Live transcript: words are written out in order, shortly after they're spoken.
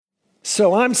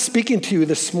So I'm speaking to you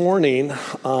this morning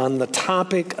on the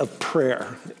topic of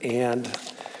prayer, and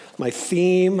my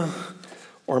theme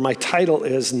or my title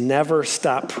is Never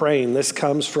Stop Praying. This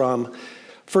comes from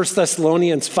 1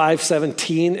 Thessalonians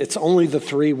 5:17. It's only the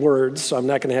three words, so I'm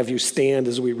not going to have you stand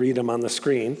as we read them on the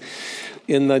screen.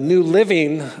 In the New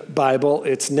Living Bible,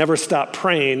 it's Never Stop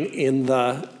Praying. In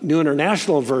the New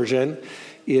International Version,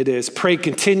 it is Pray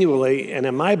Continually, and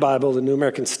in my Bible, the New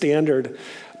American Standard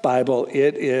Bible,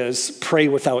 it is Pray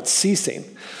Without Ceasing.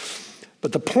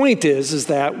 But the point is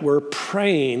that we're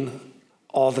praying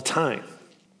all the time.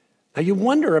 Now you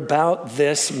wonder about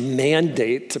this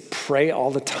mandate to pray all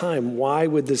the time. Why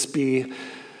would this be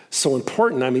so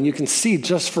important? I mean, you can see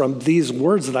just from these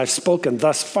words that I've spoken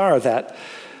thus far that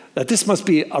this must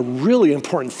be a really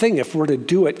important thing if we're to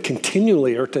do it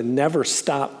continually or to never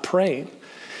stop praying.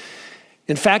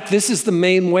 In fact, this is the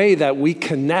main way that we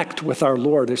connect with our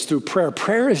Lord is through prayer.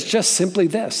 Prayer is just simply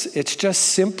this. It's just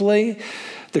simply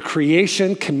the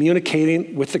creation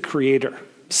communicating with the Creator.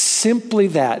 Simply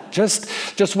that. Just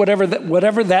whatever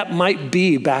that might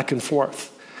be back and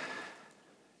forth.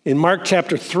 In Mark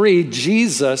chapter 3,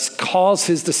 Jesus calls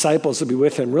his disciples to be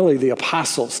with him, really the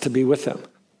apostles to be with him.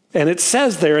 And it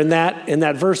says there in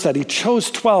that verse that he chose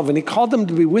 12 and he called them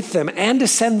to be with them and to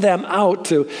send them out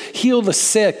to heal the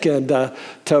sick and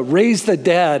to raise the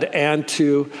dead and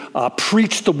to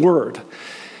preach the word.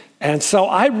 And so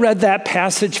I read that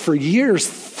passage for years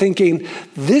thinking,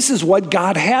 this is what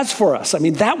God has for us. I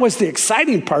mean, that was the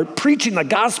exciting part, preaching the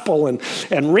gospel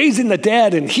and raising the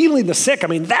dead and healing the sick. I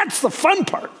mean, that's the fun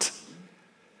part.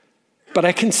 But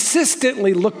I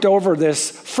consistently looked over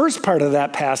this first part of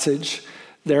that passage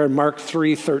there in Mark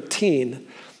 3:13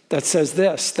 that says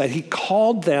this, that he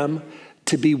called them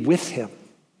to be with him.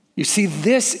 You see,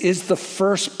 this is the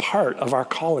first part of our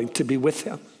calling, to be with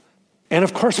him. And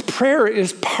of course, prayer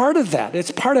is part of that. It's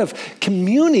part of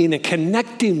communing and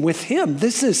connecting with him.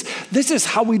 This is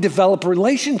how we develop a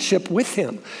relationship with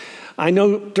him. I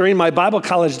know during my Bible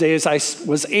college days, I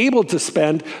was able to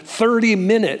spend 30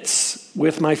 minutes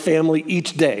with my family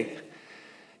each day.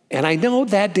 And I know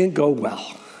that didn't go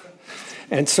well.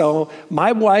 And so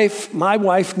my wife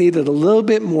needed a little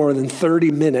bit more than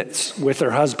 30 minutes with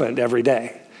her husband every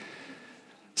day.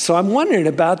 So I'm wondering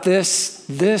about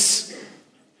this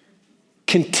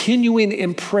continuing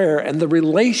in prayer and the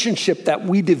relationship that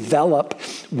we develop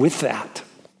with that.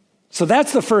 So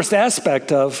that's the first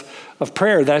aspect of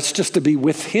prayer. That's just to be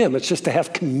with him. It's just to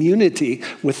have community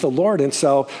with the Lord. And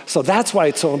so that's why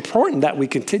it's so important that we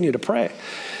continue to pray.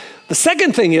 The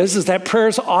second thing is that prayer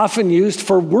is often used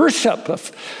for worship,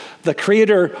 of the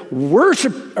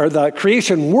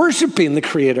creation worshiping the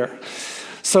Creator.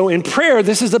 So in prayer,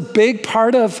 this is a big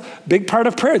part of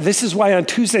prayer. This is why on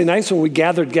Tuesday nights when we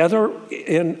gather together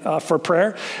for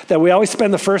prayer, that we always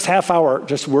spend the first half hour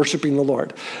just worshiping the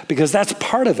Lord, because that's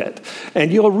part of it.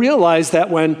 And you'll realize that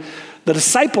when the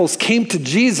disciples came to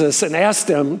Jesus and asked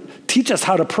him, teach us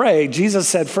how to pray, Jesus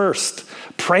said first,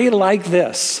 pray like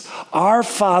this, our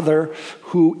Father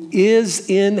who is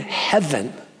in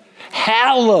heaven,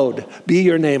 hallowed be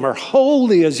your name, or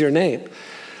holy is your name.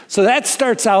 So that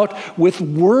starts out with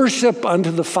worship unto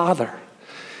the Father.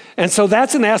 And so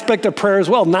that's an aspect of prayer as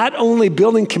well, not only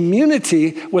building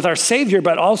community with our Savior,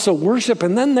 but also worship.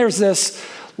 And then there's this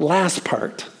last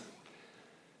part,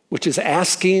 which is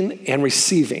asking and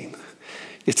receiving.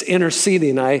 It's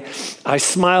interceding. I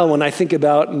smile when I think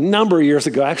about a number of years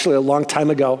ago, actually a long time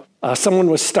ago,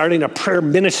 someone was starting a prayer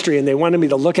ministry and they wanted me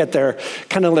to look at their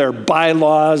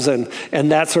bylaws and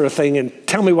that sort of thing and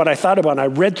tell me what I thought about it. And I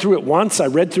read through it once, I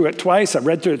read through it twice, I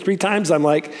read through it 3 times. I'm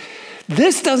like,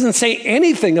 this doesn't say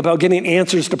anything about getting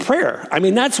answers to prayer. I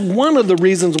mean, that's one of the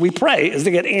reasons we pray, is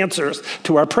to get answers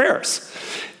to our prayers.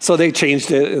 So they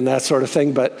changed it and that sort of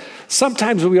thing. But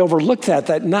sometimes we overlook that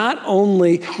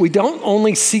we don't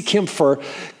only seek him for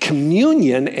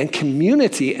communion and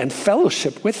community and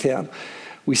fellowship with him.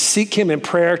 We seek him in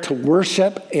prayer to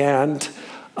worship and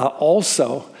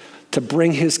also to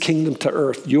bring his kingdom to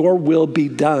earth. Your will be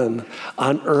done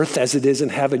on earth as it is in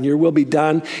heaven. Your will be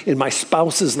done in my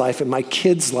spouse's life, in my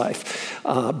kid's life.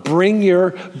 Bring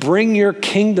your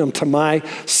kingdom to my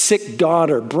sick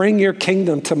daughter. Bring your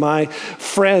kingdom to my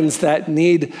friends that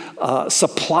need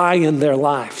supply in their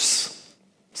lives.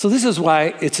 So this is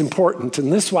why it's important,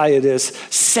 and this is why it is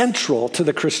central to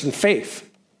the Christian faith.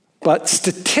 But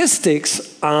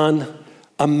statistics on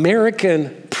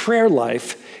American prayer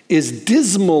life is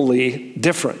dismally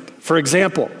different. For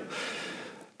example,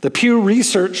 the Pew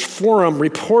Research Forum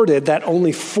reported that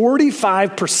only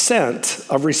 45%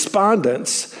 of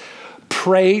respondents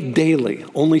pray daily.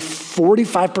 Only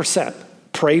 45%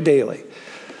 pray daily.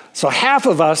 So half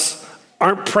of us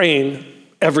aren't praying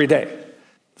every day.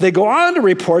 They go on to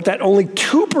report that only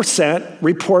 2%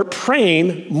 report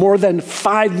praying more than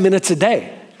 5 minutes a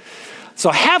day.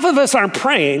 So half of us aren't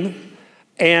praying,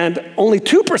 and only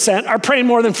 2% are praying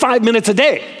more than 5 minutes a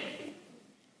day.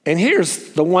 And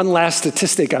here's the one last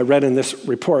statistic I read in this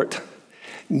report.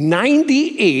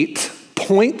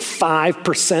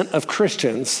 98.5% of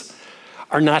Christians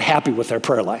are not happy with their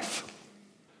prayer life.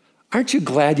 Aren't you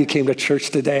glad you came to church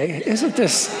today? Isn't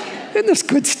this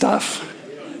good stuff?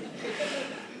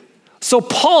 So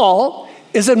Paul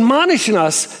is admonishing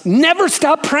us, never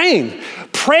stop praying.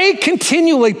 Pray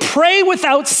continually, pray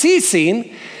without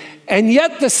ceasing. And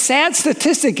yet the sad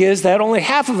statistic is that only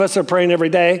half of us are praying every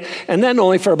day, and then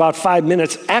only for about 5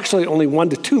 minutes, actually only 1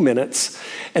 to 2 minutes,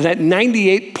 and that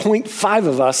 98.5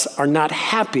 of us are not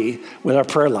happy with our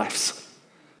prayer lives.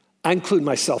 I include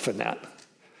myself in that.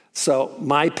 So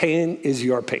my pain is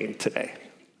your pain today.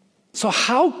 So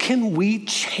how can we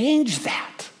change that?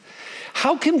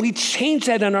 How can we change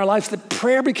that in our lives, that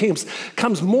prayer becomes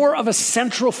more of a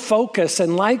central focus?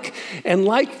 And like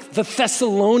the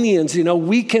Thessalonians,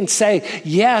 we can say,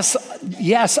 yes,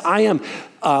 I am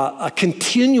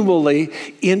continually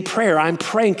in prayer. I'm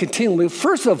praying continually.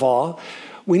 First of all,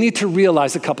 we need to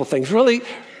realize a couple things, really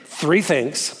 3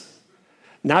 things.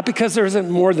 Not because there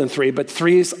isn't more than 3, but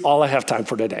 3 is all I have time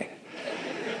for today.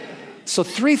 So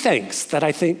 3 things that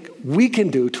I think we can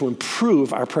do to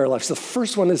improve our prayer lives. The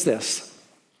first one is this,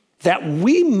 that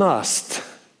we must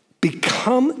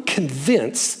become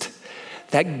convinced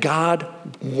that God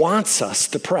wants us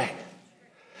to pray.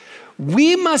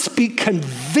 We must be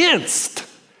convinced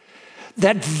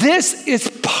that this is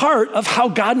part of how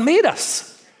God made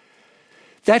us.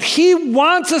 That he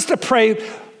wants us to pray,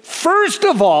 first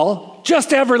of all,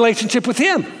 just to have a relationship with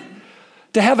him.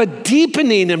 To have a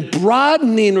deepening and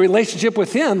broadening relationship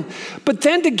with him, but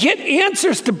then to get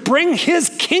answers to bring his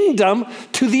kingdom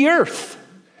to the earth.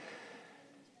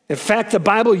 In fact, the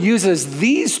Bible uses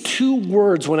these 2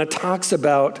 words when it talks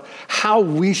about how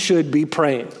we should be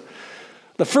praying.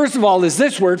 The first of all is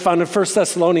this word found in 1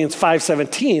 Thessalonians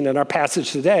 5:17 in our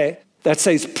passage today that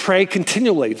says pray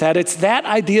continually. That it's that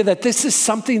idea that this is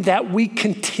something that we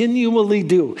continually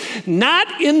do.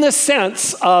 Not in the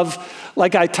sense of,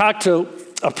 like I talked to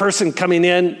a person coming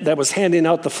in that was handing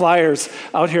out the flyers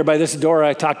out here by this door.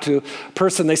 I talked to a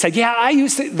person, they said,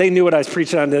 they knew what I was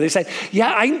preaching on. They said,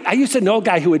 I used to know a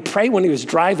guy who would pray when he was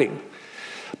driving,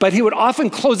 but he would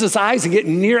often close his eyes and get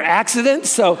near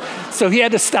accidents, so he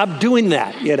had to stop doing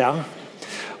that,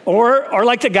 Or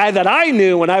like the guy that I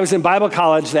knew when I was in Bible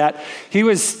college, that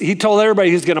he told everybody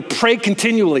he was going to pray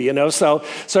continually, So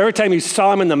every time you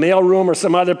saw him in the mailroom or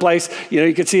some other place,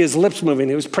 you could see his lips moving.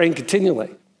 He was praying continually.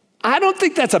 I don't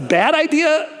think that's a bad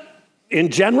idea in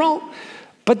general,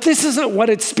 but this isn't what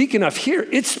it's speaking of here.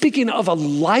 It's speaking of a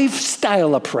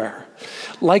lifestyle of prayer.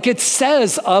 Like it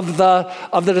says of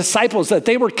the disciples that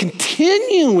they were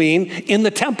continuing in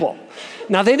the temple.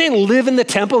 Now, they didn't live in the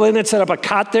temple, they didn't set up a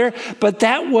cot there, but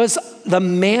that was the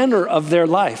manner of their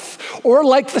life. Or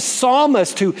like the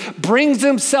psalmist who brings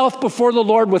himself before the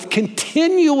Lord with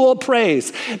continual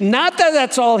praise. Not that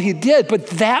that's all he did, but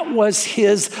that was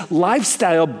his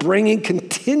lifestyle, bringing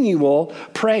continual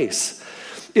praise.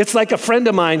 It's like a friend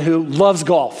of mine who loves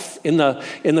golf. In the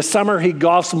summer, he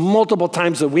golfs multiple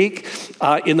times a week.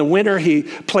 In the winter, he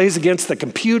plays against the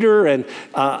computer and,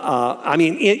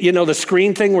 the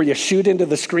screen thing where you shoot into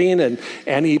the screen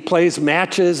and he plays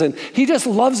matches and he just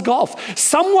loves golf.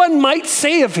 Someone might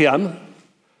say of him,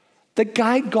 the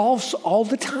guy golfs all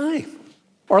the time.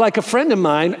 Or like a friend of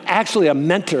mine, actually a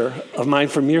mentor of mine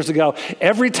from years ago,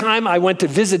 every time I went to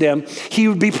visit him, he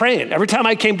would be praying. Every time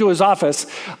I came to his office,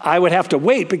 I would have to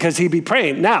wait because he'd be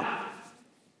praying. Now,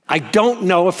 I don't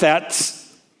know if that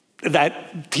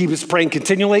he was praying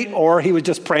continually or he was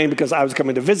just praying because I was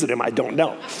coming to visit him. I don't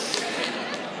know.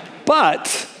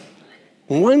 But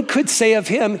one could say of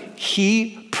him,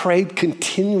 he prayed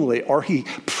continually or he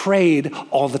prayed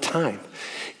all the time.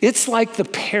 It's like the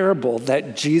parable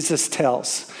that Jesus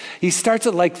tells. He starts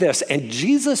it like this, and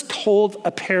Jesus told a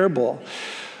parable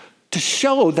to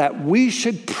show that we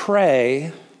should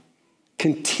pray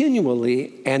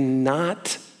continually and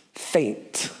not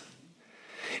faint.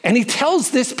 And he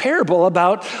tells this parable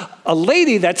about a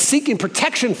lady that's seeking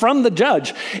protection from the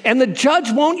judge, and the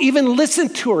judge won't even listen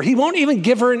to her. He won't even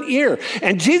give her an ear.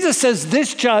 And Jesus says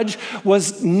this judge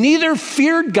was neither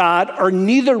feared God or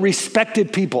neither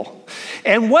respected people.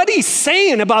 And what he's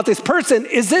saying about this person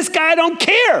is this guy don't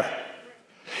care.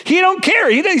 He don't care.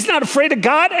 He's not afraid of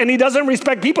God and he doesn't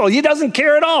respect people. He doesn't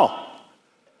care at all.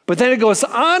 But then it goes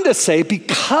on to say,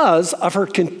 because of her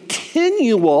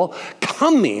continual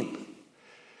coming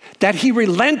that he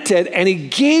relented and he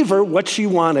gave her what she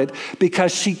wanted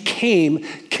because she came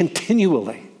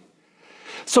continually.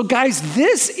 So guys,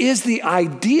 this is the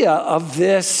idea of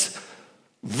this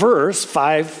verse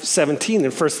 5:17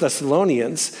 in 1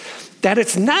 Thessalonians, that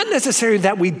it's not necessary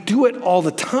that we do it all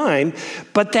the time,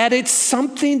 but that it's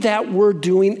something that we're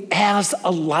doing as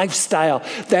a lifestyle,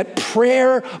 that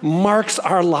prayer marks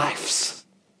our lives.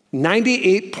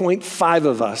 98.5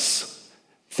 of us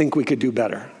think we could do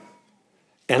better,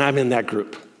 and I'm in that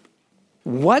group.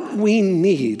 What we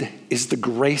need is the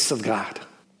grace of God.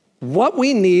 What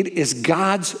we need is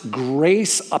God's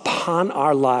grace upon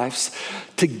our lives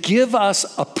to give us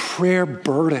a prayer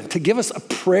burden, to give us a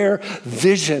prayer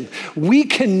vision. We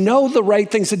can know the right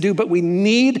things to do, but we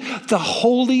need the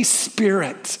Holy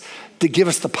Spirit to give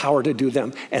us the power to do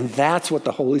them. And that's what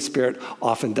the Holy Spirit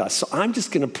often does. So I'm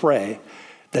just going to pray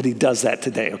that he does that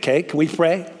today, okay? Can we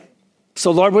pray? So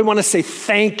Lord, we want to say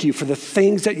thank you for the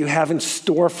things that you have in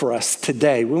store for us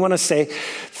today. We want to say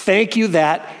thank you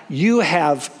that you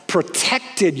have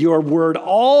protected your word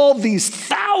all these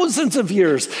thousands of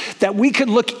years, that we could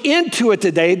look into it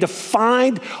today to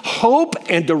find hope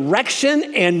and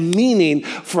direction and meaning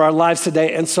for our lives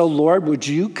today. And so, Lord, would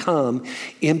you come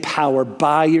in power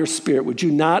by your Spirit? Would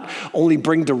you not only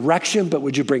bring direction, but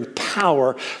would you bring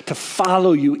power to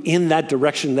follow you in that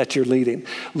direction that you're leading?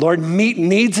 Lord, meet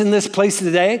needs in this place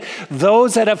today.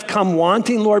 Those that have come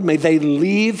wanting, Lord, may they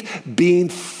leave being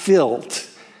filled.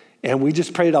 And we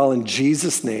just pray it all in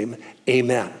Jesus' name,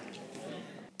 amen.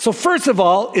 So first of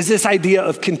all is this idea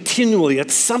of continually.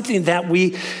 It's something that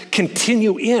we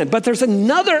continue in. But there's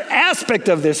another aspect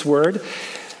of this word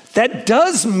that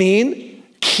does mean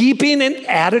keeping an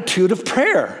attitude of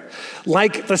prayer.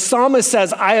 Like the psalmist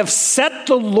says, I have set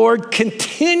the Lord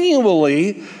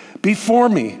continually before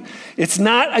me. It's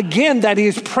not, again, that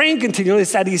he's praying continually.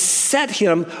 It's that he's set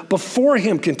him before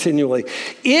him continually.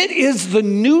 It is the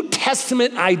New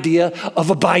Testament idea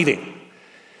of abiding,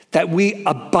 that we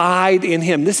abide in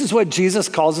him. This is what Jesus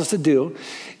calls us to do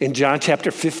in John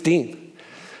chapter 15.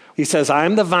 He says, I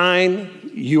am the vine,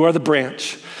 you are the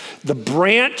branch. The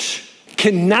branch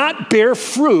cannot bear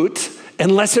fruit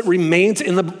unless it remains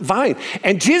in the vine.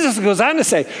 And Jesus goes on to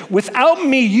say, without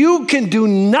me, you can do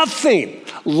nothing.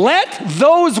 Let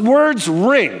those words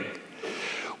ring.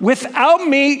 Without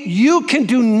me, you can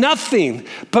do nothing.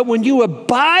 But when you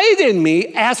abide in me,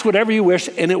 ask whatever you wish,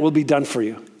 and it will be done for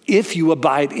you, if you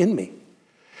abide in me.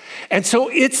 And so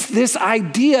it's this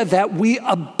idea that we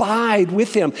abide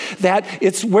with him, that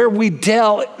it's where we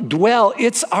dwell.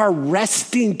 It's our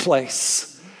resting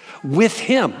place with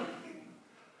him.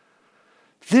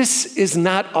 This is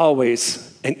not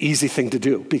always an easy thing to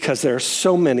do because there are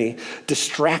so many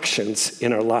distractions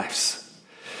in our lives.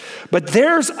 But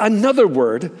there's another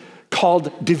word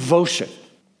called devotion.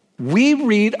 We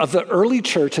read of the early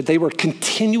church that they were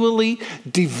continually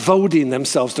devoting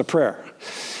themselves to prayer.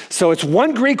 So it's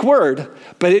one Greek word,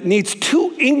 but it needs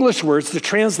two English words to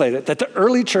translate it, that the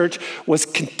early church was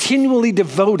continually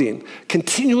devoting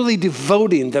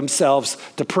themselves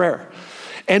to prayer.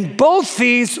 And both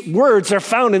these words are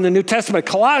found in the New Testament.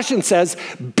 Colossians says,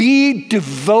 be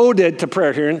devoted to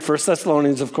prayer. Here in 1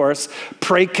 Thessalonians, of course,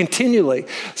 pray continually.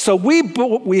 So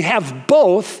we have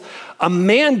both a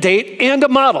mandate and a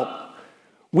model.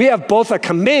 We have both a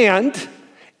command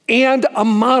and a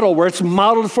model where it's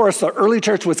modeled for us. The early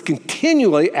church was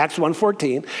continually, Acts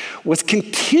 1:14, was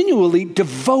continually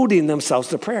devoting themselves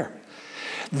to prayer.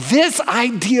 This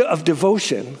idea of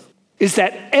devotion is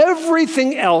that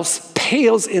everything else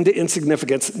pales into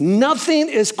insignificance. Nothing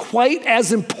is quite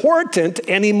as important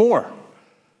anymore.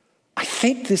 I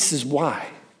think this is why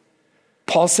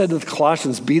Paul said to the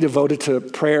Colossians, be devoted to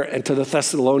prayer, and to the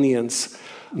Thessalonians,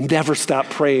 never stop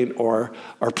praying or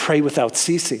pray without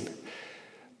ceasing.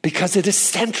 Because it is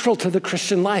central to the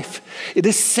Christian life. It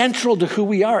is central to who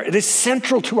we are. It is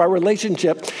central to our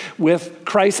relationship with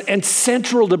Christ and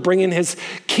central to bringing his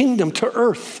kingdom to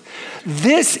earth.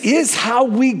 This is how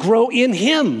we grow in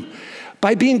him,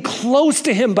 by being close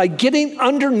to him, by getting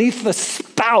underneath the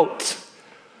spout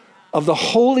of the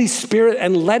Holy Spirit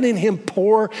and letting him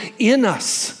pour in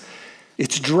us.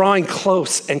 It's drawing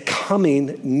close and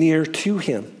coming near to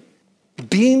him.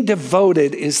 Being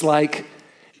devoted is like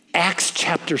Acts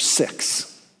chapter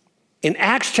 6. In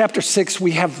Acts chapter 6,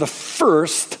 we have the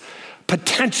first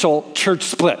potential church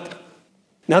split.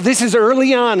 Now, this is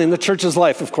early on in the church's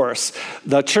life, of course.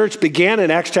 The church began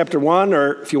in Acts chapter 1,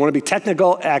 or if you want to be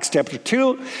technical, Acts chapter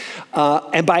 2.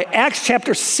 And by Acts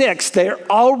chapter 6, they're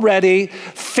already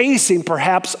facing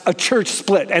perhaps a church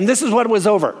split. And this is what it was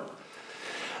over.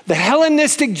 The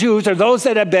Hellenistic Jews are those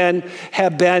that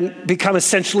have become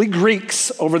essentially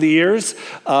Greeks over the years.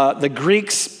 The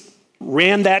Greeks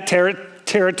ran that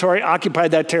territory,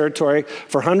 occupied that territory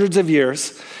for hundreds of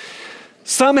years.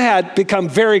 Some had become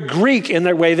very Greek in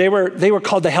their way. They were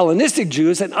called the Hellenistic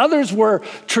Jews, and others were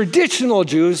traditional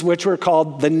Jews, which were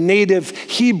called the native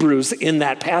Hebrews in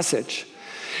that passage.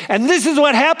 And this is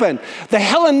what happened. The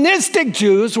Hellenistic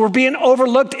Jews were being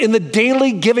overlooked in the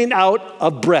daily giving out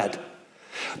of bread.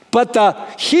 But the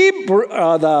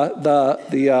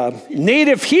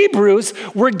native Hebrews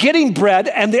were getting bread,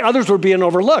 and the others were being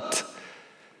overlooked.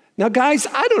 Now, guys,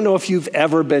 I don't know if you've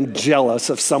ever been jealous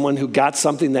of someone who got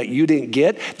something that you didn't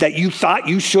get, that you thought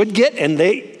you should get, and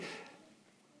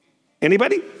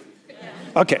anybody?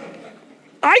 Okay.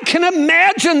 I can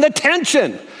imagine the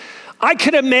tension. I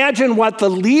can imagine what the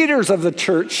leaders of the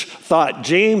church thought,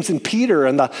 James and Peter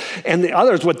and the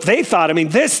others, what they thought. I mean,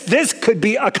 this could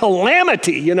be a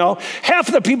calamity, you know. Half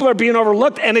of the people are being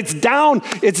overlooked, and it's down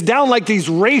like these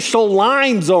racial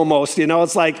lines almost, you know.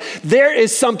 It's like there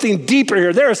is something deeper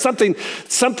here. There is something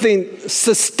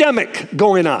systemic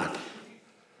going on.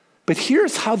 But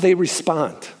here's how they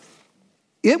respond.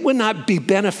 It would not be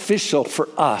beneficial for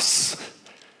us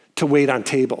to wait on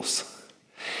tables.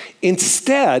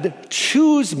 Instead,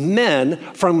 choose men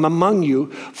from among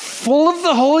you full of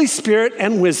the Holy Spirit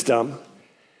and wisdom,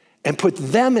 and put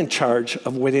them in charge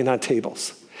of waiting on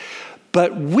tables.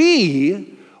 But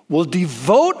we will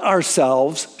devote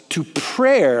ourselves to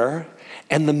prayer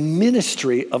and the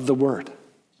ministry of the word.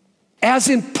 As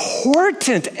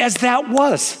important as that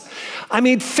was, I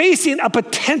mean, facing a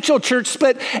potential church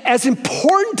split, as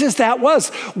important as that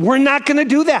was, we're not going to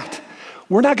do that.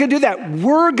 We're not going to do that.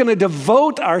 We're going to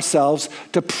devote ourselves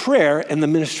to prayer and the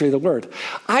ministry of the word.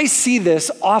 I see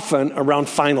this often around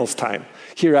finals time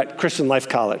here at Christian Life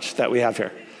College that we have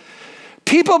here.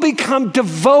 People become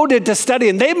devoted to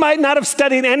studying. They might not have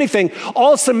studied anything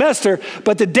all semester,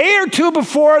 but the day or two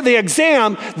before the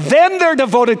exam, then they're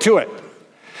devoted to it.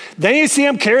 Then you see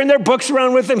them carrying their books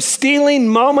around with them, stealing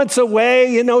moments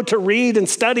away, you know, to read and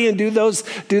study and do those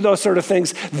sort of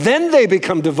things. Then they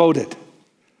become devoted.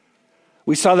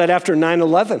 We saw that after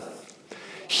 9/11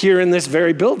 here in this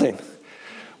very building,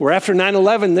 where after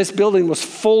 9/11, this building was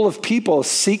full of people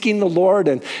seeking the Lord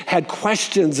and had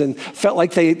questions and felt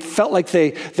like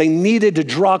they needed to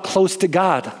draw close to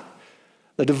God.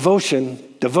 The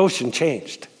devotion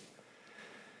changed.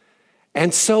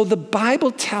 And so the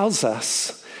Bible tells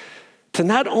us to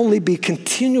not only be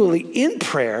continually in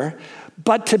prayer,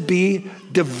 but to be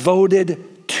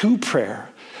devoted to prayer.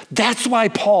 That's why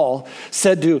Paul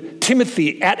said to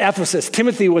Timothy at Ephesus,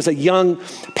 Timothy was a young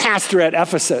pastor at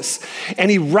Ephesus, and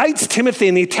he writes Timothy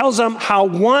and he tells him how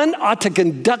one ought to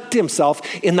conduct himself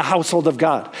in the household of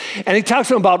God. And he talks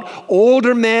to him about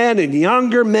older men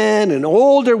and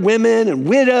older women and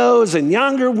widows and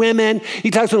younger women. He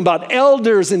talks to him about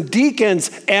elders and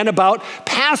deacons and about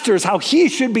pastors, how he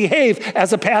should behave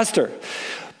as a pastor.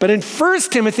 But in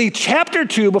 1 Timothy chapter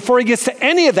 2, before he gets to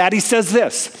any of that, he says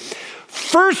this: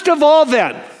 first of all,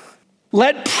 then,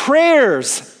 let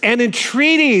prayers and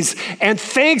entreaties and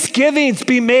thanksgivings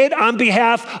be made on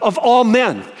behalf of all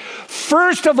men.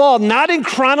 First of all, not in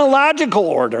chronological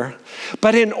order,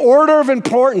 but in order of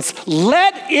importance.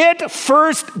 Let it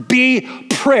first be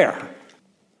prayer.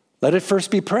 Let it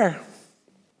first be prayer.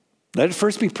 Let it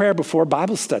first be prayer before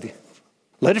Bible study.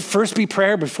 Let it first be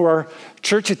prayer before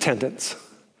church attendance.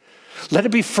 Let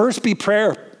it first be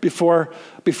prayer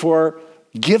before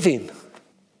giving.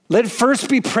 Let it first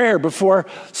be prayer before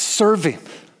serving.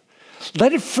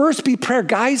 Let it first be prayer.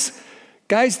 Guys,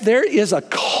 there is a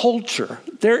culture.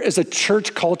 There is a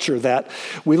church culture that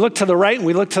we look to the right and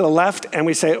we look to the left and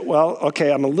we say, well,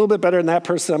 okay, I'm a little bit better than that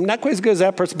person. I'm not quite as good as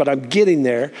that person, but I'm getting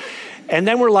there. And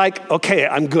then we're like, okay,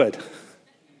 I'm good.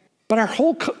 But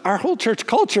our whole church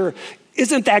culture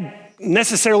isn't that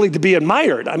necessarily to be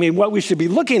admired. I mean, what we should be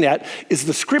looking at is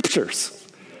the scriptures.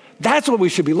 That's what we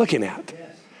should be looking at.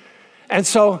 And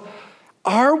so,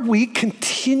 are we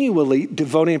continually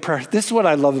devoting prayer? This is what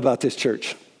I love about this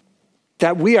church,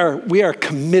 that we are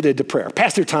committed to prayer.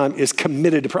 Pastor Tom is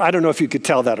committed to prayer. I don't know if you could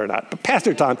tell that or not, but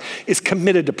Pastor Tom is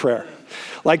committed to prayer.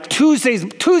 Like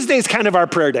Tuesday's kind of our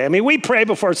prayer day. I mean, we pray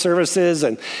before services,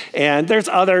 and there's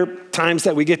other times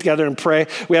that we get together and pray.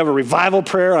 We have a revival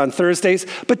prayer on Thursdays,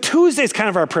 but Tuesday is kind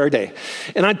of our prayer day.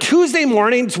 And on Tuesday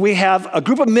mornings, we have a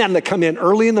group of men that come in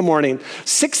early in the morning,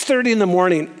 6:30 in the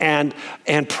morning, and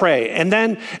pray. And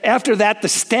then after that, the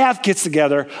staff gets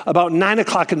together about 9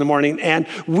 o'clock in the morning, and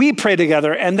we pray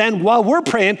together. And then while we're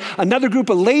praying, another group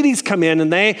of ladies come in,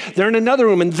 and they're in another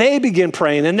room, and they begin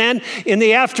praying. And then in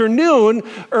the afternoon,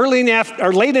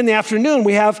 late in the afternoon,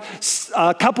 we have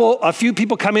a few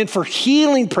people come in for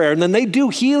healing prayer, and then they do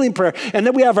healing prayer. And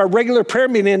then we have our regular prayer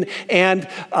meeting, and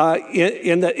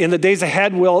in the days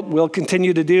ahead, we'll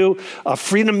continue to do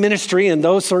freedom ministry and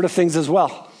those sort of things as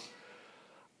well.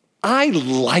 I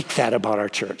like that about our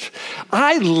church.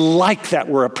 I like that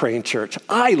we're a praying church.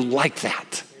 I like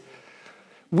that.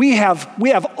 We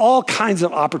have all kinds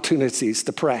of opportunities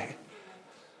to pray.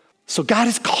 So God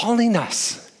is calling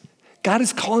us. God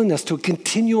is calling us to a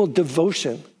continual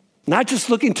devotion, not just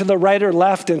looking to the right or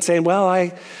left and saying, well,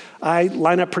 I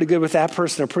line up pretty good with that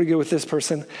person or pretty good with this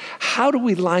person. How do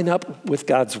we line up with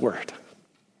God's word?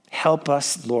 Help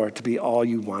us, Lord, to be all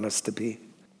you want us to be.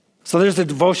 So there's the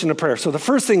devotion of prayer. So the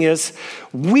first thing is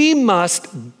we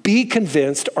must be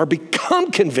convinced or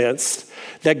become convinced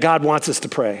that God wants us to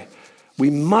pray. We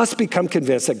must become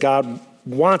convinced that God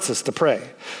wants us to pray.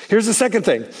 Here's the second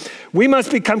thing. We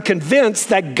must become convinced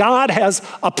that God has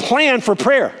a plan for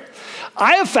prayer.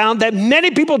 I have found that many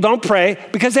people don't pray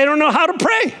because they don't know how to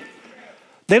pray.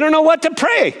 They don't know what to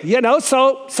pray,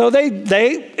 so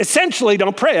they essentially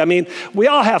don't pray. I mean, we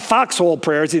all have foxhole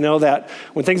prayers, that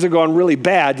when things are going really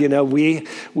bad, we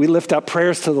lift up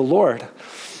prayers to the Lord.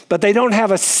 But they don't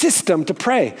have a system to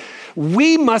pray.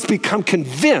 We must become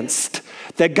convinced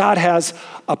that God has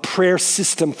a prayer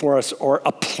system for us or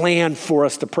a plan for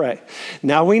us to pray.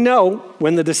 Now we know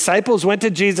when the disciples went to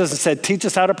Jesus and said, teach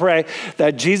us how to pray,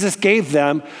 that Jesus gave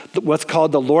them what's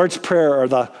called the Lord's Prayer or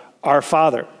the Our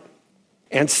Father.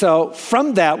 And so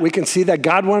from that, we can see that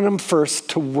God wanted them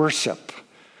first to worship,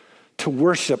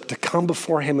 to come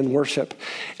before him and worship.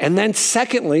 And then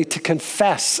secondly, to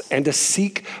confess and to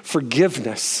seek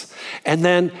forgiveness. And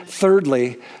then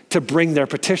thirdly, to bring their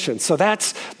petition. So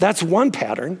that's one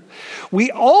pattern. We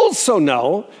also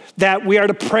know that we are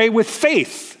to pray with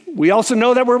faith. We also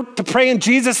know that we're to pray in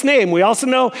Jesus' name. We also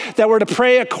know that we're to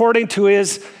pray according to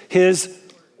his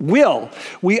will.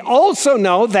 We also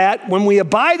know that when we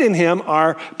abide in him,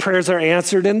 our prayers are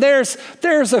answered. And there's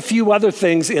a few other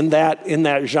things in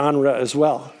that genre as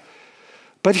well.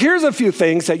 But here's a few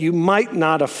things that you might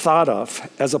not have thought of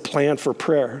as a plan for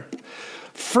prayer.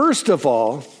 First of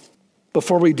all,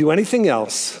 before we do anything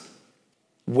else,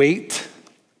 wait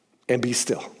and be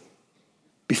still.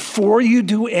 Before you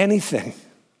do anything,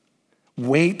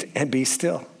 wait and be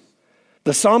still.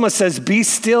 The psalmist says, be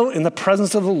still in the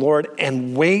presence of the Lord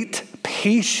and wait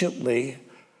patiently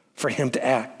for him to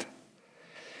act.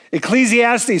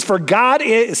 Ecclesiastes, for God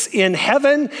is in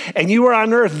heaven and you are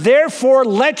on earth, therefore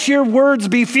let your words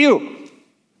be few.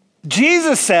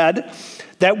 Jesus said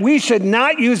that we should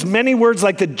not use many words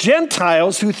like the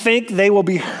Gentiles who think they will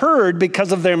be heard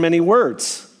because of their many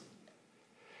words.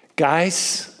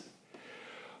 Guys,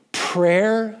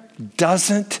 prayer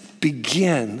doesn't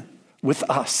begin with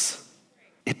us.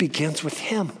 It begins with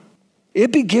him.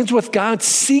 It begins with God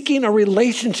seeking a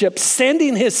relationship,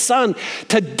 sending his son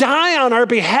to die on our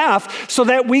behalf so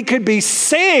that we could be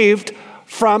saved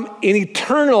from an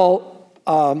eternal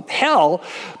hell,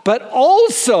 but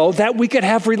also that we could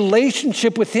have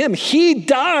relationship with him. He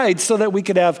died so that we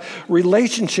could have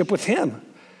relationship with him.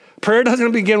 Prayer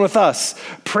doesn't begin with us.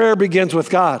 Prayer begins with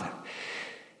God.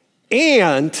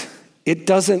 And it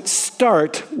doesn't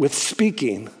start with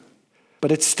speaking,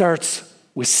 but it starts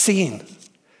with seeing.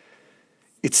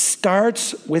 It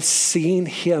starts with seeing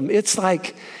him. It's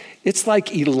like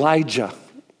Elijah.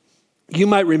 You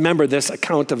might remember this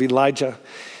account of Elijah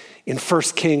in 1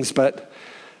 Kings, but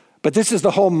this is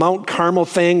the whole Mount Carmel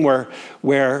thing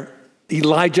where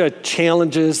Elijah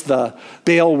challenges the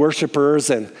Baal worshipers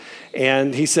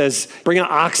and he says, bring an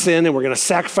oxen and we're going to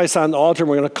sacrifice on the altar and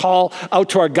we're going to call out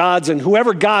to our gods, and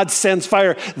whoever God sends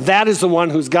fire, that is the one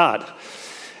who's God.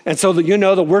 And so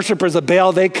the worshipers of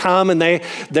Baal, they come and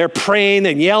they're praying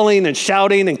and yelling and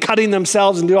shouting and cutting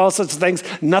themselves and do all sorts of things.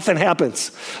 Nothing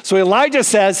happens. So Elijah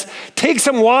says, take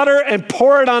some water and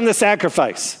pour it on the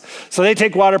sacrifice. So they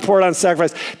take water, pour it on the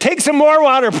sacrifice. Take some more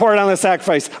water, pour it on the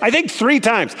sacrifice. I think 3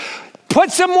 times. Put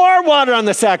some more water on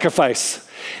the sacrifice.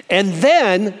 And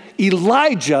then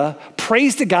Elijah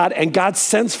prays to God, and God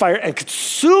sends fire and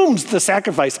consumes the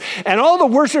sacrifice. And all the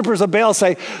worshipers of Baal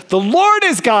say, the Lord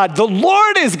is God, the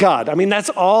Lord is God. I mean, that's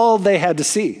all they had to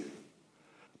see.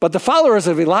 But the followers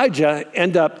of Elijah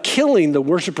end up killing the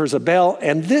worshipers of Baal,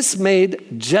 and this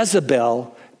made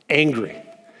Jezebel angry.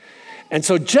 And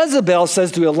so Jezebel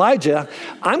says to Elijah,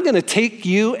 I'm going to take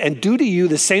you and do to you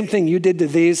the same thing you did to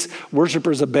these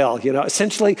worshipers of Baal.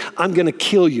 Essentially, I'm going to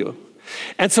kill you.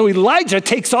 And so Elijah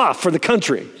takes off for the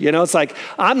country. It's like,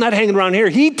 I'm not hanging around here.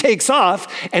 He takes off,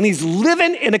 and he's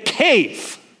living in a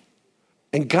cave.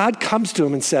 And God comes to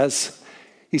him and says,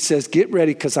 get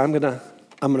ready, because I'm going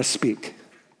to speak.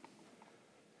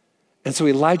 And so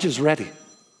Elijah's ready.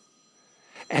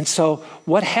 And so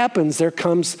what happens, there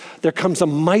comes a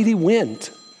mighty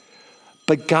wind,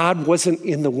 but God wasn't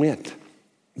in the wind.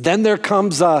 Then there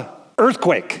comes an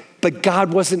earthquake, but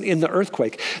God wasn't in the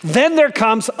earthquake. Then there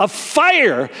comes a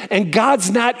fire, and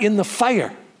God's not in the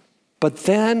fire. But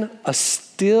then a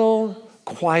still,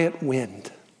 quiet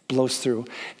wind blows through,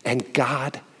 and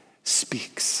God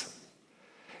speaks.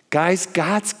 Guys,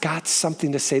 God's got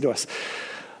something to say to us.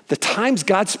 The times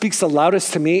God speaks the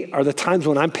loudest to me are the times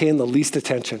when I'm paying the least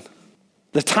attention.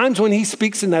 The times when he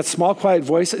speaks in that small, quiet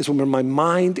voice is when my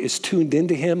mind is tuned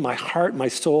into him, my heart, my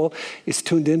soul is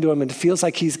tuned into him, and it feels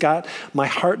like he's got my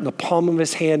heart in the palm of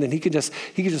his hand, and he can just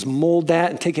mold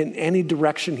that and take it in any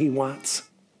direction he wants.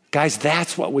 Guys,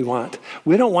 that's what we want.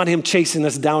 We don't want him chasing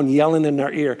us down, yelling in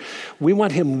our ear. We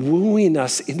want him wooing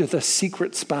us into the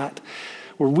secret spot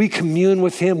where we commune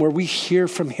with him, where we hear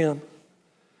from him.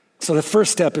 So the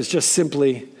first step is just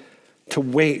simply to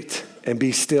wait and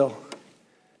be still.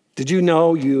 Did you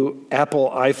know, you Apple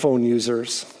iPhone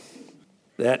users,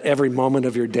 that every moment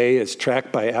of your day is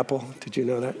tracked by Apple? Did you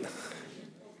know that?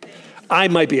 I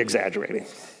might be exaggerating.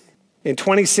 In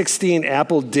 2016,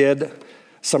 Apple did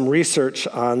some research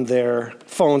on their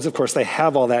phones. Of course, they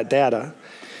have all that data.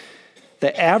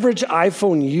 The average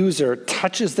iPhone user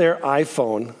touches their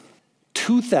iPhone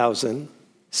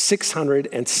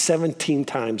 2,617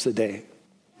 times a day,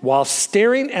 while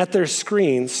staring at their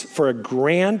screens for a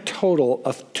grand total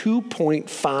of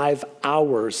 2.5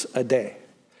 hours a day.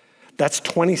 That's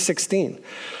 2016.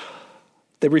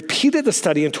 They repeated the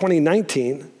study in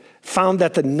 2019, found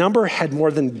that the number had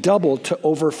more than doubled to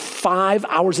over 5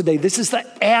 hours a day. This is the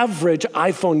average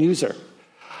iPhone user.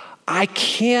 I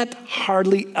can't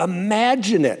hardly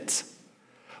imagine it.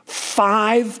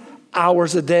 5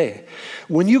 hours a day.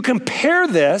 When you compare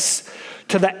this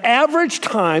to the average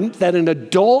time that an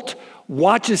adult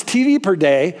watches TV per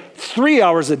day, 3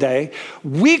 hours a day,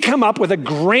 we come up with a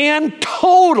grand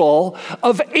total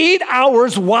of 8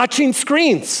 hours watching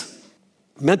screens.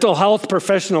 Mental health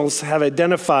professionals have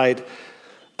identified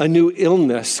a new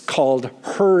illness called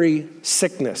hurry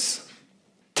sickness.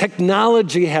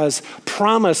 Technology has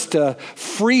promised to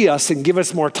free us and give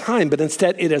us more time, but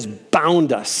instead it has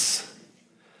bound us.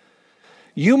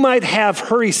 You might have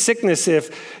hurry sickness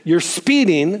if you're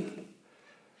speeding,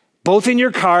 both in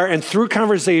your car and through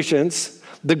conversations,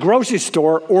 the grocery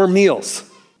store, or meals.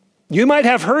 You might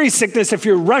have hurry sickness if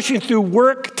you're rushing through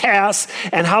work tasks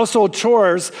and household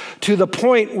chores to the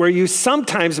point where you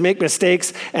sometimes make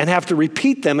mistakes and have to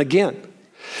repeat them again.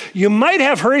 You might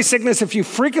have hurry sickness if you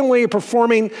frequently are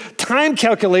performing time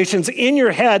calculations in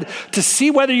your head to see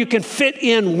whether you can fit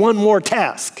in one more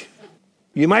task.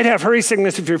 You might have hurry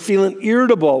sickness if you're feeling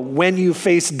irritable when you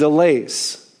face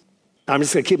delays. I'm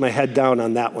just going to keep my head down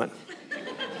on that one.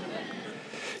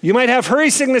 You might have hurry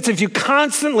sickness if you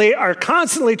are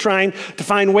constantly trying to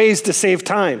find ways to save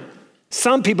time.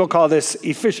 Some people call this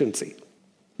efficiency.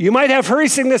 You might have hurry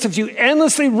sickness if you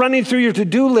endlessly running through your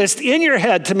to-do list in your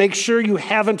head to make sure you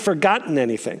haven't forgotten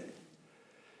anything.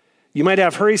 You might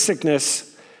have hurry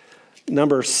sickness,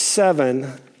 number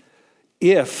 7,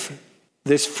 if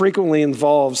this frequently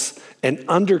involves an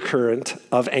undercurrent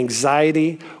of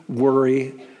anxiety,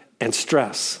 worry, and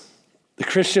stress. The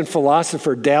Christian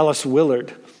philosopher Dallas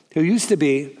Willard, who used to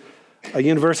be a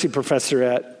university professor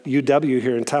at UW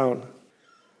here in town,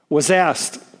 was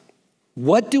asked,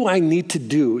 "What do I need to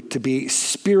do to be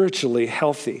spiritually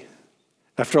healthy?"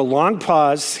 After a long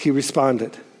pause, he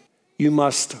responded, "You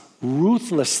must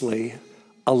ruthlessly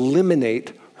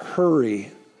eliminate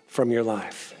hurry from your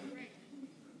life."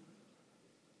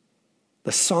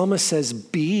 The psalmist says,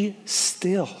 "Be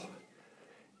still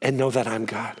and know that I'm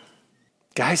God."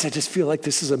 Guys, I just feel like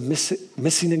this is a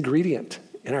missing ingredient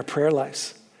in our prayer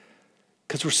lives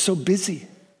because we're so busy.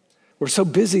 We're so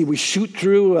busy, we shoot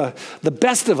through, the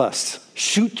best of us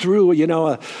shoot through,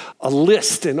 a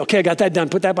list and, okay, I got that done,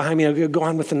 put that behind me, I'm gonna go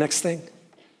on with the next thing.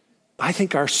 I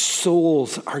think our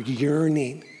souls are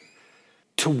yearning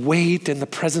to wait in the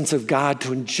presence of God,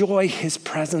 to enjoy his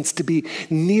presence, to be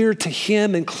near to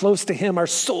him and close to him. Our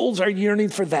souls are yearning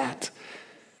for that,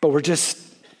 but we're just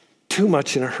too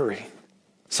much in a hurry.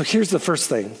 So here's the first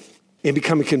thing. and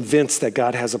becoming convinced that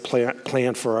God has a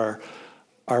plan for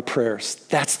our prayers.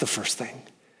 That's the first thing,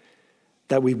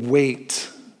 that we wait,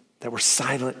 that we're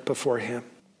silent before him.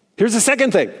 Here's the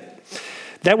second thing,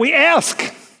 that we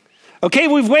ask. Okay,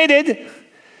 we've waited.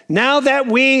 Now that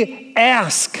we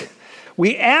ask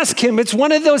him. It's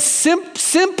one of those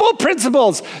simple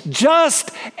principles,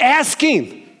 just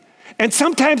asking. And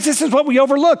sometimes this is what we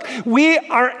overlook. We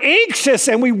are anxious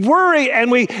and we worry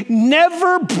and we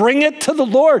never bring it to the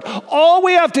Lord. All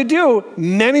we have to do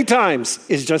many times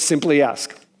is just simply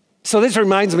ask. So this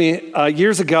reminds me,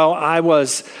 years ago,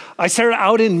 I started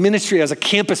out in ministry as a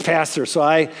campus pastor. So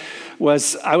I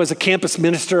was a campus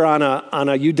minister on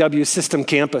a UW system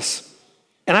campus.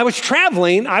 And I was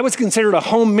traveling. I was considered a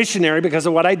home missionary because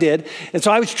of what I did. And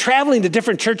so I was traveling to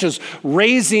different churches,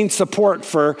 raising support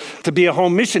to be a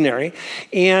home missionary.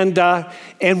 And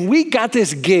we got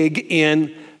this gig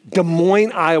in Des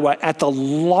Moines, Iowa, at the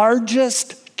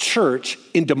largest church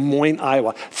in Des Moines,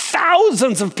 Iowa.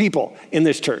 Thousands of people in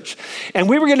this church. And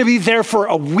we were going to be there for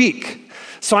a week.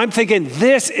 So I'm thinking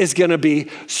this is going to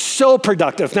be so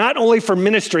productive, not only for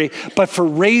ministry, but for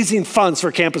raising funds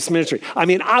for campus ministry. I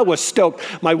mean, I was stoked.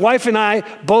 My wife and I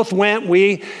both went.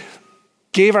 We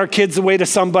gave our kids away to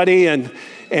somebody, and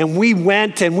we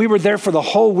went, and we were there for the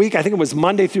whole week. I think it was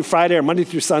Monday through Friday or Monday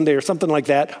through Sunday or something like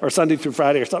that, or Sunday through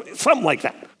Friday or something like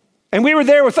that. And we were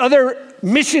there with other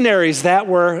missionaries that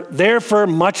were there for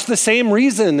much the same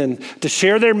reason and to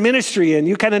share their ministry. And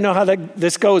you kind of know how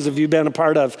this goes if you've been a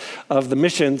part of the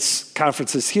missions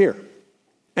conferences here.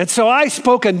 And so I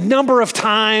spoke a number of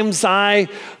times. I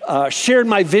shared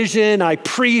my vision. I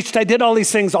preached. I did all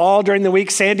these things all during the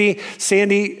week. Sandy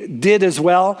did as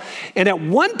well. And at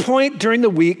one point during the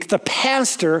week, the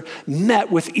pastor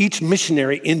met with each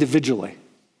missionary individually.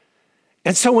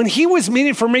 And so when he was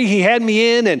meeting for me, he had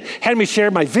me in and had me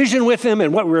share my vision with him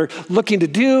and what we were looking to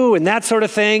do and that sort of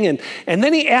thing. And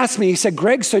then he asked me, he said,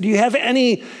 Greg, so do you have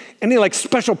any like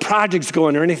special projects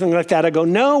going or anything like that? I go,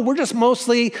 no, we're just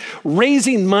mostly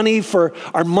raising money for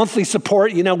our monthly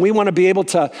support. You know, we want to be able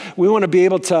to,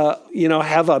 you know,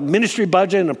 have a ministry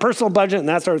budget and a personal budget and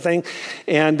that sort of thing.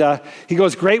 And he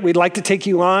goes, great, we'd like to take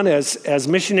you on as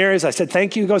missionaries. I said,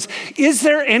 thank you. He goes, is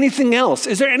there anything else?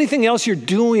 Is there anything else you're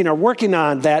doing or working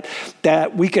on that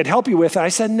we could help you with? I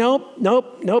said,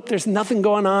 nope, there's nothing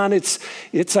going on.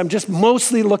 I'm just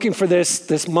mostly looking for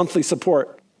this monthly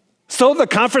support. So the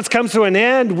conference comes to an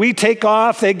end. We take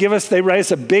off. They write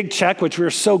us a big check, which we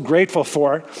were so grateful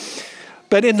for.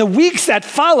 But in the weeks that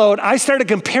followed, I started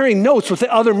comparing notes with the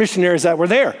other missionaries that were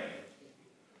there.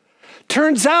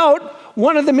 Turns out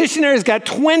one of the missionaries got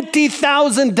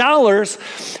 $20,000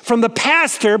 from the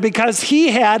pastor because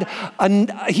he had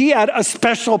a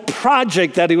special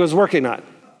project that he was working on.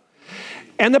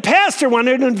 And the pastor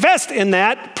wanted to invest in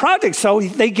that project, so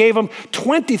they gave him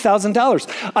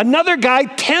 $20,000. Another guy,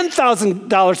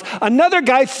 $10,000. Another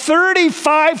guy,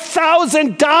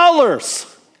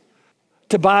 $35,000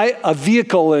 to buy a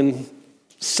vehicle in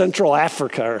Central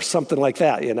Africa or something like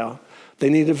that, you know. They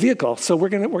need a vehicle, so we're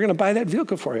gonna buy that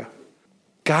vehicle for you.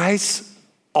 Guys,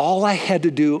 all I had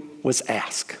to do was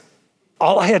ask.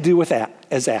 All I had to do was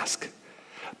ask.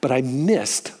 But I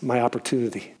missed my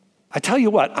opportunity. I tell you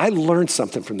what, I learned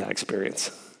something from that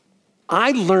experience.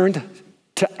 I learned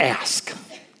to ask.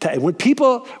 When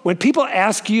people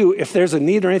ask you if there's a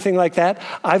need or anything like that,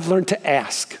 I've learned to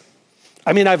ask.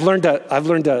 I mean, I've learned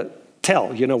to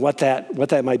tell, you know, what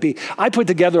that might be. I put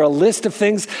together a list of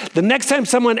things. The next time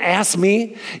someone asked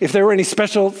me if there were any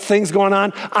special things going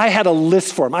on, I had a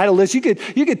list for them. I had a list. You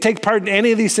could take part in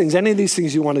any of these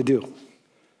things you want to do.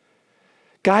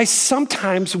 Guys,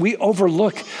 sometimes we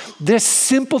overlook this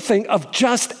simple thing of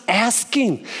just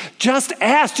asking. Just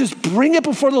ask. Just bring it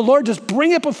before the Lord. Just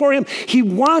bring it before him. He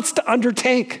wants to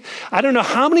undertake. I don't know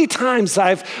how many times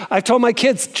I've told my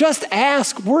kids, just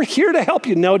ask. We're here to help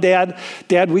you. No, Dad,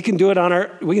 we can do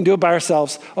it by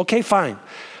ourselves. Okay, fine.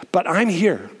 But I'm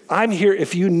here. I'm here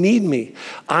if you need me.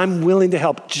 I'm willing to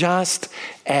help. Just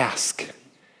ask.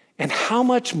 And how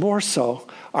much more so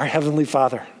our Heavenly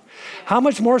Father? How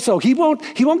much more so? He won't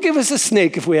give us a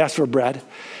snake if we ask for bread.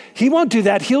 He won't do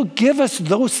that. He'll give us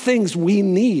those things we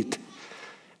need.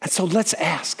 And so let's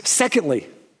ask. Secondly,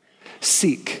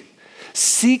 seek.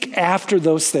 Seek after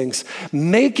those things.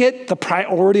 Make it the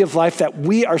priority of life that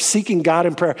we are seeking God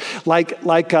in prayer. Like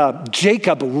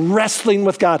Jacob wrestling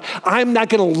with God. I'm not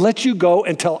going to let you go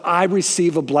until I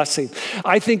receive a blessing.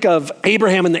 I think of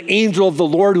Abraham and the angel of the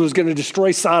Lord who was going to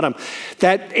destroy Sodom.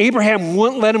 That Abraham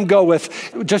wouldn't let him go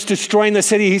with just destroying the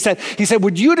city. He said,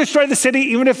 would you destroy the city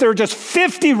even if there were just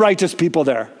 50 righteous people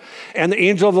there? And the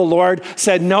angel of the Lord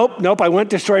said, nope, I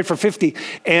wouldn't destroy it for 50.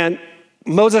 And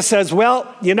Moses says,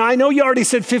 well, I know you already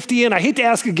said 50, and I hate to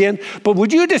ask again, but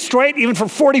would you destroy it even for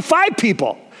 45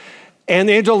 people? And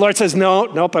the angel of the Lord says,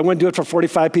 nope, I wouldn't do it for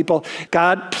 45 people.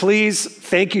 God, please,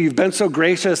 thank you. You've been so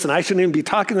gracious, and I shouldn't even be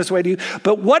talking this way to you.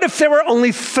 But what if there were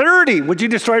only 30? Would you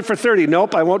destroy it for 30?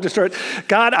 Nope, I won't destroy it.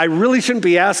 God, I really shouldn't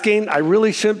be asking. I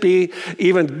really shouldn't be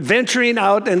even venturing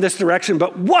out in this direction.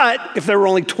 But what if there were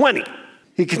only 20?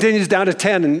 He continues down to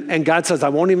 10, and God says, I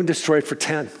won't even destroy it for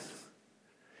 10.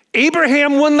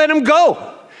 Abraham wouldn't let him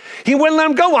go. He wouldn't let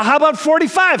him go. Well, how about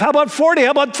 45? How about 40?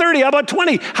 How about 30? How about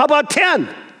 20? How about 10?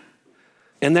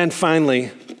 And then finally,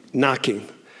 knocking.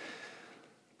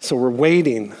 So we're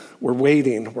waiting,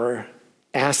 we're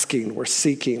asking, we're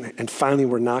seeking, and finally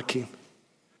we're knocking.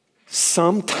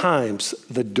 Sometimes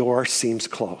the door seems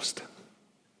closed.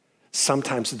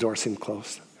 Sometimes the door seems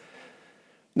closed.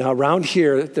 Now around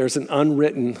here, there's an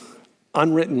unwritten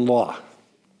law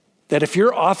that if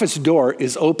your office door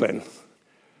is open,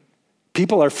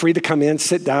 people are free to come in,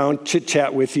 sit down,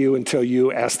 chit-chat with you until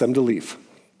you ask them to leave.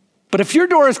 But if your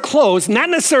door is closed, not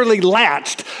necessarily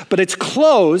latched, but it's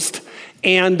closed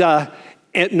and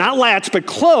not latched, but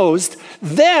closed,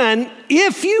 then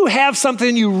if you have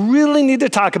something you really need to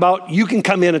talk about, you can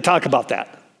come in and talk about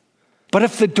that. But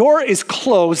if the door is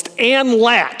closed and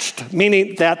latched,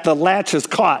 meaning that the latch is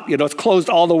caught, it's closed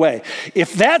all the way.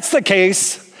 If that's the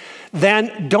case,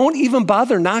 then don't even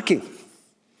bother knocking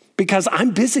because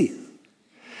I'm busy.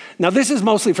 Now, this is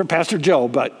mostly for Pastor Joe,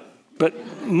 but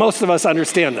most of us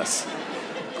understand this.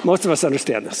 Most of us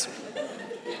understand this.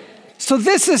 So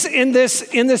this is in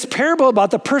this parable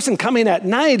about the person coming at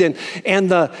night and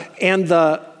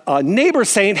the neighbor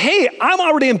saying, hey, I'm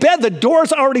already in bed. The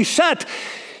door's already shut.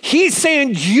 He's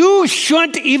saying you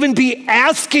shouldn't even be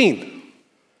asking.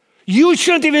 You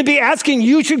shouldn't even be asking.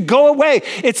 You should go away.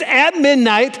 It's at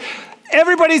midnight.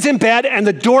 Everybody's in bed and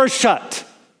the door's shut.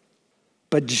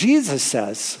 But Jesus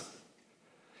says,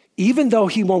 even though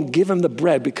he won't give him the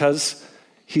bread because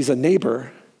he's a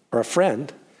neighbor or a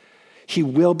friend, he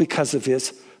will because of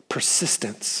his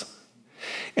persistence.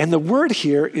 And the word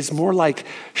here is more like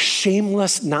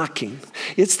shameless knocking.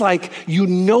 It's like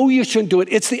you shouldn't do it.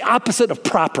 It's the opposite of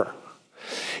proper.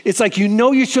 It's like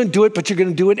you shouldn't do it, but you're going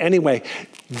to do it anyway.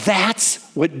 That's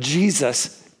what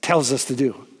Jesus tells us to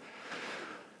do.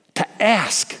 To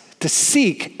ask, to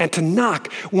seek, and to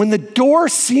knock. When the door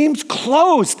seems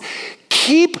closed,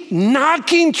 keep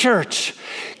knocking, church.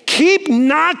 Keep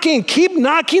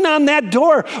knocking on that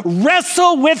door.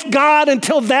 Wrestle with God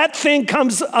until that thing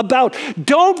comes about.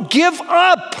 Don't give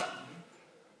up.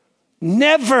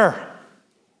 Never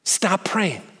stop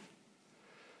praying.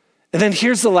 And then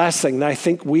here's the last thing that I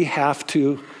think we have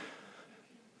to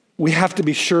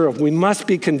be sure of. We must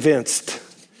be convinced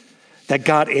that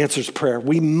God answers prayer.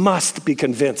 We must be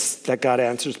convinced that God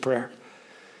answers prayer.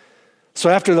 So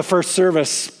after the first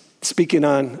service, speaking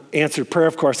on answered prayer,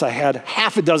 of course, I had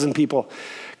half a dozen people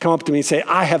come up to me and say,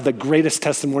 I have the greatest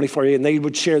testimony for you. And they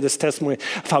would share this testimony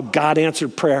of how God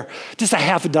answered prayer. Just a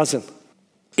half a dozen.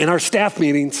 In our staff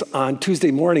meetings on Tuesday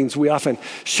mornings, we often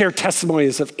share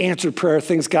testimonies of answered prayer,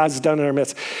 things God's done in our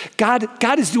midst.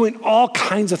 God is doing all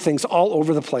kinds of things all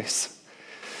over the place.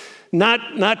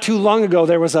 Not too long ago,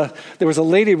 there was a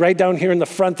lady right down here in the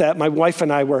front that my wife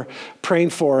and I were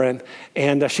praying for,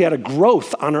 and she had a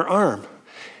growth on her arm.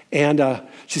 And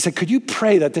she said, could you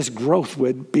pray that this growth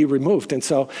would be removed? And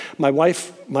so my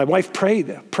wife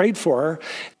prayed for her,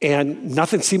 and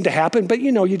nothing seemed to happen. But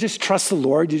you just trust the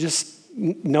Lord. You just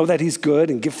know that he's good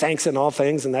and give thanks in all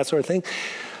things and that sort of thing.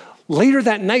 Later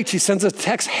that night, she sends a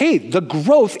text, hey, the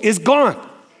growth is gone.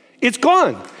 It's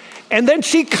gone. And then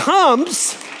she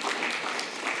comes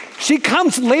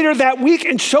later that week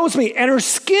and shows me, and her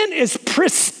skin is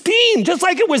pristine, just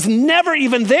like it was never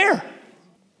even there.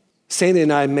 Sandy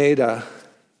and I made a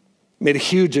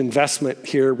huge investment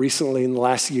here recently in the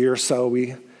last year or so.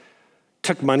 We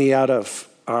took money out of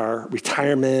our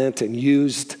retirement and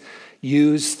used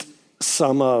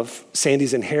some of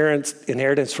Sandy's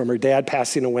inheritance from her dad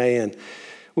passing away, and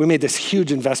we made this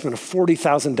huge investment, a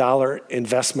 $40,000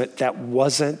 investment that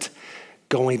wasn't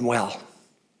going well.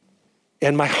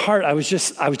 And my heart, I was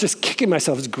just kicking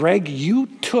myself. It's, Greg, you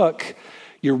took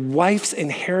your wife's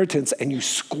inheritance and you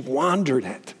squandered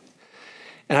it.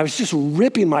 And I was just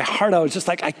ripping my heart out. I was just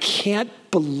like, I can't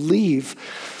believe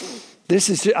this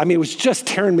is, it was just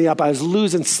tearing me up. I was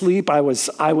losing sleep. I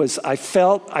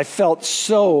felt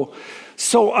so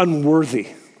unworthy.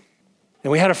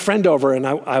 And we had a friend over, and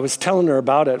I was telling her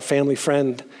about it, family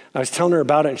friend. I was telling her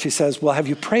about it, and she says, well, have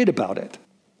you prayed about it?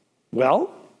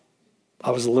 Well,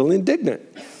 I was a little indignant.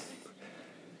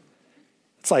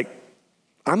 It's like,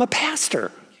 I'm a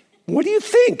pastor. What do you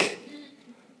think?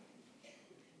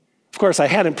 Of course, I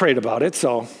hadn't prayed about it,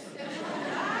 so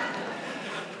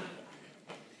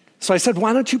I said,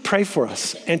 why don't you pray for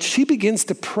us? And she begins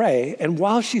to pray, and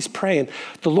while she's praying,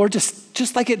 the Lord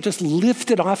just like it just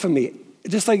lifted off of me,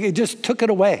 just like it just took it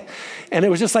away. And it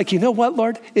was just like, you know what,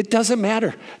 Lord? It doesn't matter.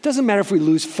 It doesn't matter if we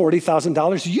lose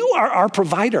 $40,000. You are our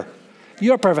provider.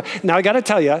 You are provider. Now, I got to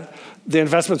tell you, the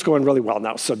investment's going really well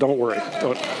now, so don't worry.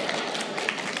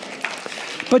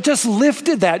 But just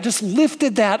lifted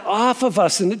that off of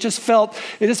us, and it just felt,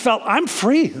 I'm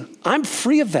free. I'm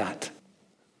free of that.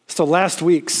 So last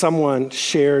week, someone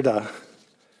shared a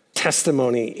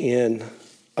testimony in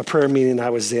a prayer meeting I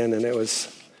was in, and it was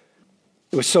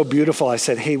so beautiful. I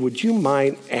said, hey, would you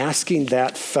mind asking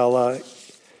that fella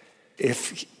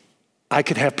if I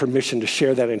could have permission to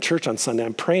share that in church on Sunday?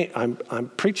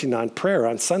 I'm preaching on prayer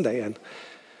on Sunday, and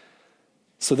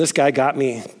so this guy got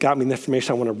me the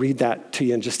information. I want to read that to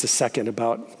you in just a second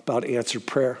about answered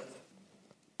prayer.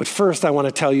 But first, I want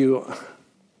to tell you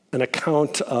an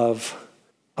account of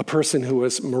a person who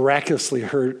was miraculously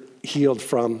healed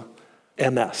from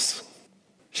MS.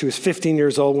 She was 15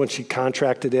 years old when she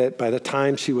contracted it. By the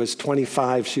time she was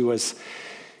 25, she was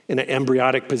in an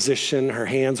embryonic position. Her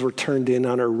hands were turned in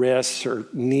on her wrists. Her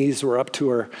knees were up to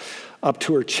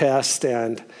her chest,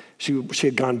 and she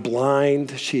had gone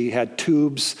blind. She had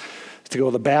tubes to go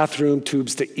to the bathroom,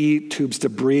 tubes to eat, tubes to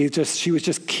breathe. She was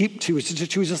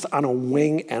just on a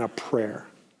wing and a prayer.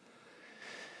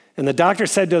 And the doctor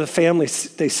said to the family,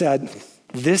 they said,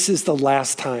 this is the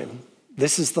last time.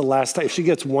 This is the last time. If she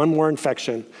gets one more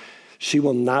infection, she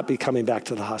will not be coming back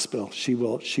to the hospital. She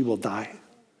will die.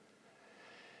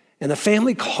 And the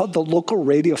family called the local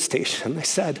radio station. They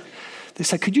said,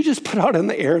 could you just put out in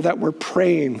the air that we're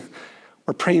praying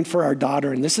for our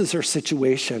daughter, and this is her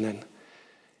situation.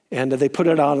 And they put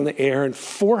it out in the air, and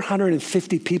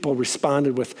 450 people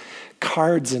responded with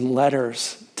cards and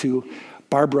letters to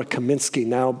Barbara Kaminsky,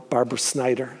 now Barbara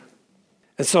Snyder.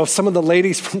 And so some of the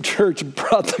ladies from church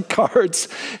brought the cards,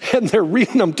 and they're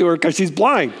reading them to her because she's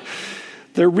blind.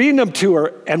 They're reading them to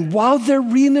her, and while they're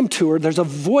reading them to her, there's a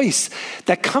voice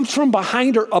that comes from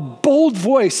behind her, a bold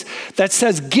voice that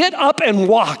says, get up and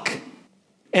walk.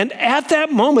 And at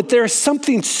that moment, there's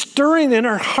something stirring in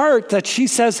her heart that she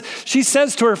says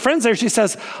to her friends there, she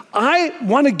says, I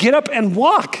want to get up and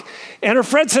walk. And her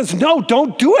friend says, no,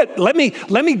 don't do it. Let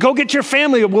me go get your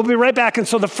family. We'll be right back. And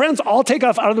so the friends all take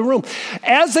off out of the room.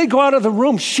 As they go out of the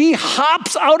room, she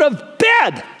hops out of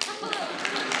bed.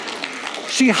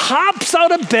 She hops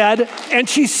out of bed, and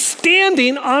she's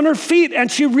standing on her feet. And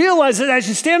she realizes as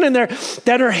she's standing there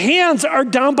that her hands are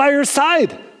down by her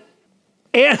side.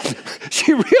 And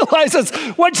she realizes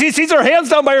when she sees her hands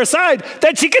down by her side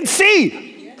that she can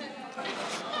see.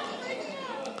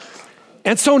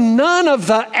 And so none of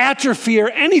the atrophy or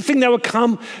anything that would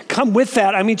come with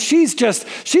that. I mean, she just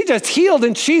healed,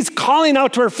 and she's calling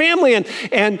out to her family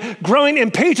and growing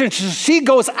impatient. She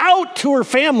goes out to her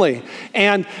family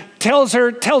and tells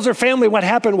her family what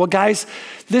happened. Well, guys,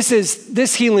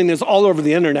 this healing is all over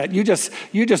the internet. You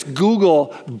just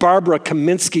Google Barbara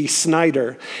Kaminsky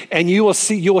Snyder, and you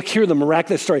will hear the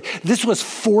miraculous story. This was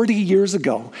 40 years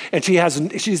ago, and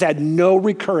she's had no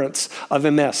recurrence of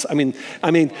MS. I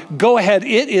mean, go ahead.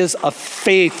 It is a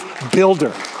faith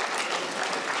builder.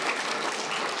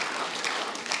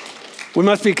 We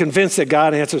must be convinced that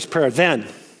God answers prayer. Then,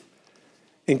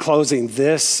 in closing,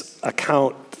 this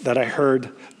account that I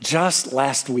heard just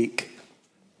last week.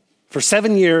 For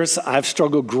 7 years, I've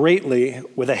struggled greatly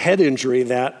with a head injury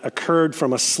that occurred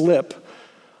from a slip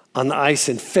on the ice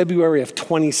in February of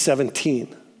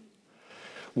 2017.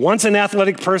 Once an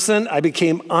athletic person, I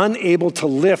became unable to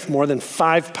lift more than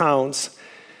 5 pounds,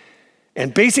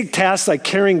 and basic tasks like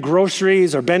carrying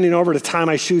groceries or bending over to tie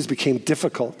my shoes became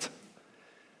difficult.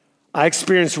 I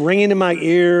experienced ringing in my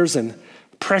ears and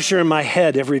pressure in my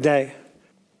head every day.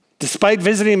 Despite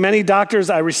visiting many doctors,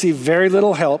 I received very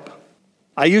little help.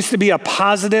 I used to be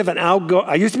positive and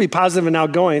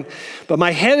outgoing, but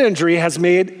my head injury has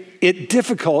made it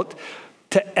difficult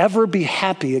to ever be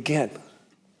happy again.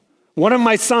 One of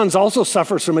my sons also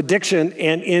suffers from addiction,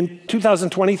 and in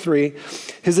 2023,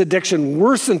 his addiction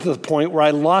worsened to the point where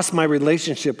I lost my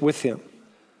relationship with him.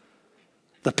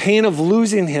 The pain of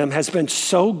losing him has been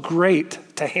so great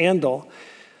to handle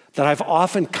that I've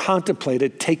often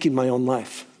contemplated taking my own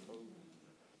life.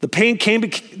 The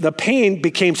pain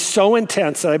became so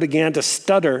intense that I began to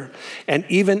stutter and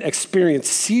even experience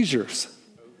seizures.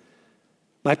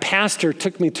 My pastor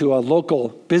took me to a local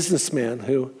businessman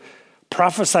who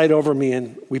prophesied over me,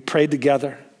 and we prayed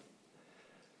together.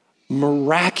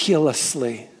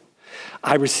 Miraculously,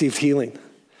 I received healing.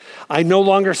 I no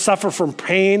longer suffer from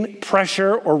pain,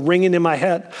 pressure, or ringing in my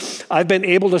head. I've been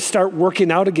able to start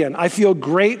working out again. I feel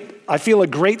great. I feel a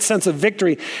great sense of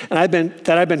victory, and I've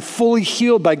been fully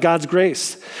healed by God's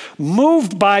grace.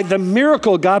 Moved by the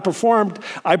miracle God performed,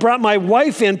 I brought my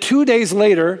wife in 2 days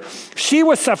later. She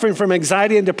was suffering from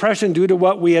anxiety and depression due to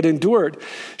what we had endured.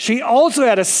 She also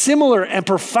had a similar and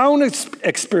profound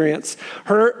experience.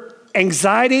 Her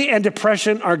anxiety and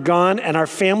depression are gone, and our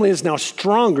family is now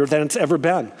stronger than it's ever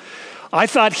been. I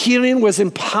thought healing was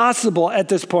impossible at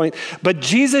this point, but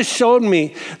Jesus showed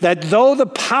me that through the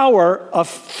power of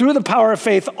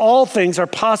faith, all things are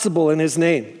possible in his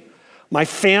name. My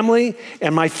family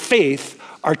and my faith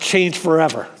are changed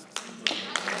forever.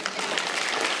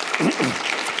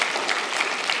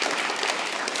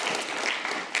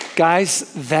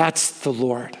 Guys, that's the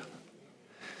Lord.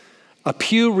 In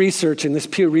this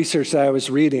Pew Research that I was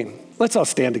reading, let's all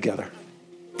stand together.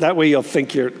 That way you'll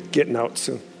think you're getting out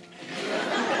soon.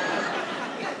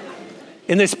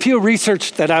 In this Pew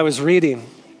Research that I was reading,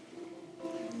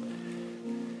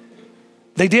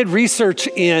 they did research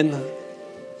in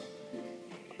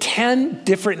 10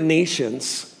 different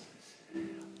nations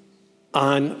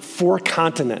on 4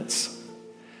 continents.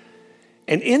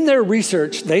 And in their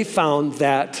research, they found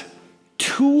that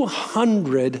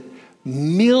 200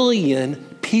 million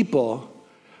people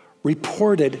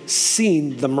reported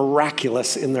seeing the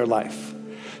miraculous in their life.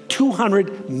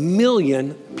 200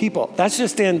 million people. That's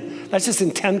just in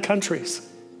 10 countries.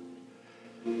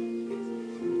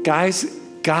 Guys,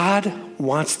 God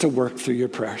wants to work through your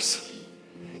prayers.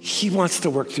 He wants to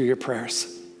work through your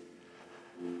prayers.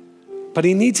 But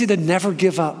he needs you to never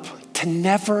give up, to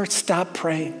never stop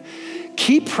praying.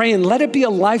 Keep praying. Let it be a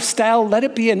lifestyle. Let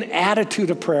it be an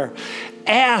attitude of prayer.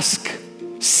 Ask,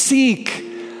 seek,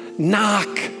 knock,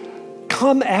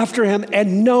 come after him,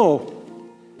 and know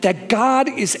that God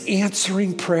is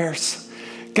answering prayers.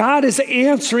 God is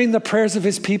answering the prayers of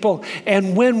his people.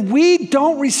 And when we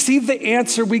don't receive the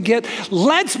answer we get,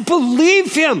 let's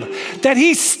believe him that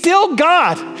he's still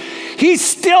God. He's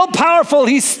still powerful.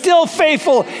 He's still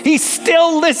faithful. He's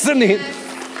still listening.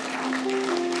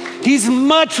 He's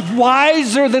much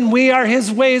wiser than we are.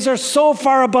 His ways are so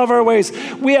far above our ways.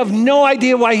 We have no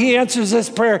idea why he answers this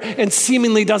prayer and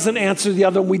seemingly doesn't answer the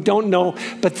other. We don't know.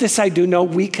 But this I do know.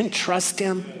 We can trust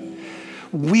him.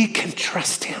 We can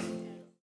trust him.